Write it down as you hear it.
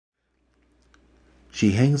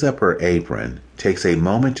She hangs up her apron, takes a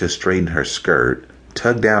moment to straighten her skirt,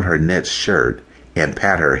 tug down her knit shirt, and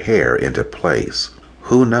pat her hair into place.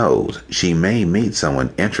 Who knows, she may meet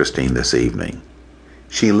someone interesting this evening.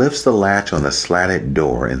 She lifts the latch on the slatted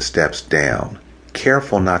door and steps down,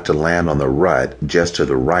 careful not to land on the rut just to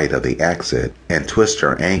the right of the exit and twist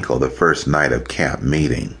her ankle the first night of camp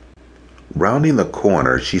meeting. Rounding the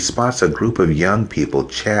corner, she spots a group of young people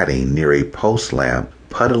chatting near a post lamp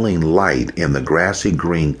puddling light in the grassy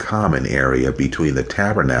green common area between the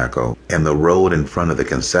tabernacle and the road in front of the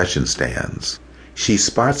concession stands. She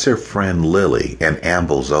spots her friend Lily and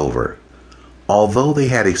ambles over. Although they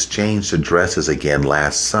had exchanged addresses again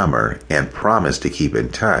last summer and promised to keep in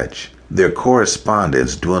touch, their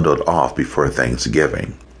correspondence dwindled off before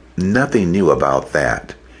Thanksgiving. Nothing new about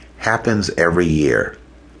that. Happens every year.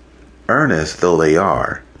 Earnest though they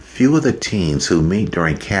are, few of the teens who meet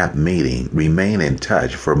during camp meeting remain in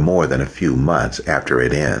touch for more than a few months after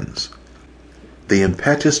it ends. The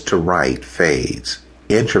impetus to write fades.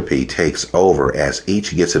 Entropy takes over as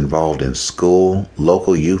each gets involved in school,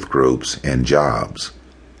 local youth groups, and jobs.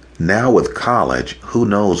 Now with college, who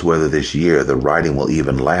knows whether this year the writing will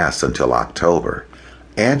even last until October.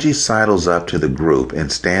 Angie sidles up to the group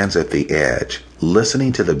and stands at the edge,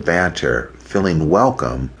 listening to the banter, feeling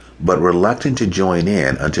welcome, but reluctant to join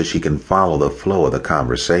in until she can follow the flow of the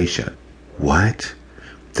conversation. What?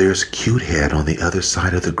 There's Cutehead on the other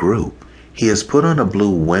side of the group. He has put on a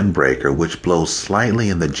blue windbreaker which blows slightly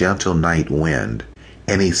in the gentle night wind,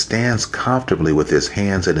 and he stands comfortably with his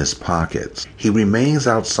hands in his pockets. He remains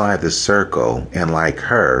outside the circle and, like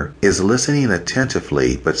her, is listening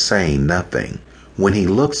attentively but saying nothing. When he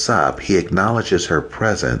looks up, he acknowledges her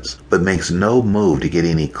presence but makes no move to get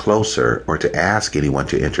any closer or to ask anyone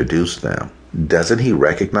to introduce them. Doesn't he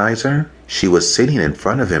recognize her? She was sitting in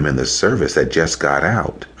front of him in the service that just got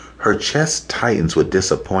out. Her chest tightens with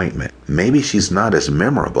disappointment. Maybe she's not as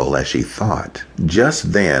memorable as she thought.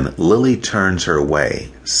 Just then, Lily turns her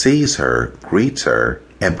way, sees her, greets her,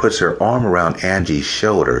 and puts her arm around Angie's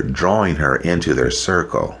shoulder, drawing her into their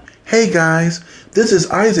circle. "Hey guys, this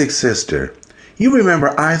is Isaac's sister. You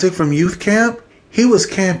remember Isaac from youth camp? He was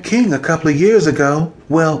camp king a couple of years ago.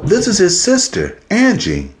 Well, this is his sister,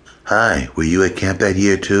 Angie." "Hi, were you at camp that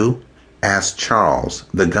year too?" asked Charles,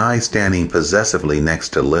 the guy standing possessively next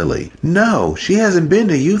to Lily. "No, she hasn't been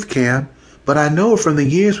to youth camp, but I know her from the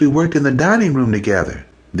years we worked in the dining room together."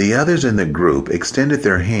 The others in the group extended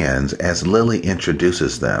their hands as Lily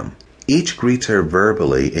introduces them. Each greets her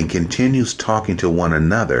verbally and continues talking to one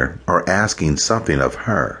another or asking something of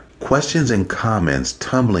her. Questions and comments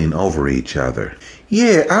tumbling over each other.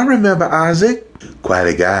 "Yeah, I remember Isaac." "Quite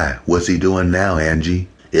a guy. What's he doing now, Angie?"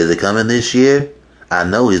 "Is he coming this year? I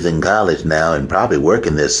know he's in college now and probably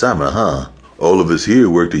working this summer, huh?" "All of us here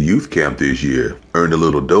worked at youth camp this year. Earned a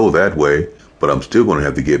little dough that way, but I'm still going to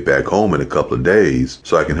have to get back home in a couple of days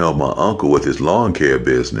so I can help my uncle with his lawn care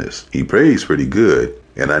business. He pays pretty good,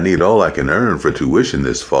 and I need all I can earn for tuition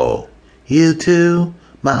this fall." "You too?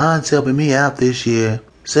 My aunt's helping me out this year.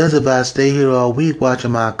 Says if I stay here all week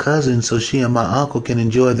watching my cousin so she and my uncle can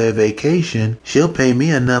enjoy their vacation, she'll pay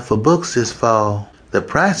me enough for books this fall. The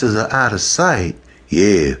prices are out of sight."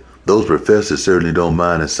 "Yeah, those professors certainly don't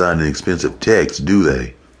mind assigning expensive texts, do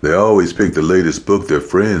they? They always pick the latest book their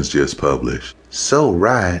friends just published." "So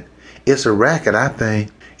right. It's a racket, I think.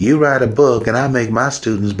 You write a book and I make my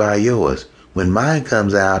students buy yours. When mine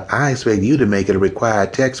comes out, I expect you to make it a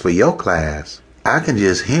required text for your class." I can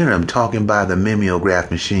just hear him talking by the mimeograph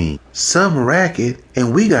machine. "Some racket,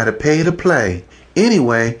 and we gotta pay to play.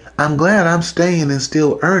 Anyway, I'm glad I'm staying and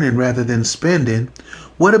still earning rather than spending.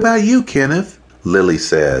 What about you, Kenneth?" Lily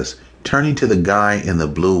says, turning to the guy in the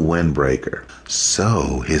blue windbreaker.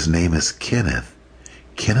 "So, his name is Kenneth.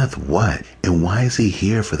 Kenneth what? And why is he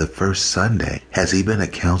here for the first Sunday? Has he been a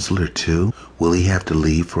counselor too? Will he have to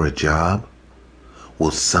leave for a job? Will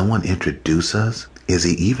someone introduce us? Is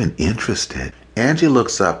he even interested?" Angie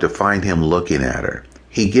looks up to find him looking at her.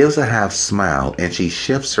 He gives a half smile and she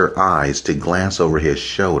shifts her eyes to glance over his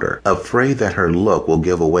shoulder, afraid that her look will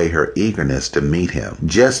give away her eagerness to meet him.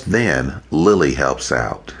 Just then, Lily helps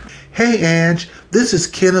out. "Hey Ange, this is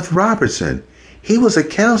Kenneth Robertson. He was a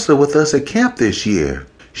counselor with us at camp this year."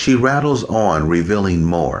 She rattles on, revealing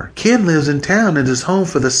more. "Ken lives in town and is home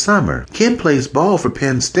for the summer. Ken plays ball for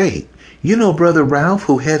Penn State. You know Brother Ralph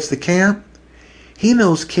who heads the camp? He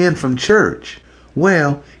knows Ken from church.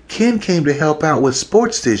 Well, Ken came to help out with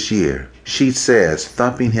sports this year," she says,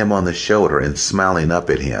 thumping him on the shoulder and smiling up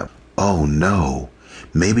at him. "Oh no,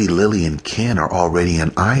 maybe Lily and Ken are already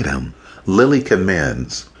an item." Lily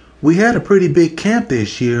commends. "We had a pretty big camp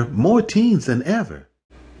this year, more teens than ever."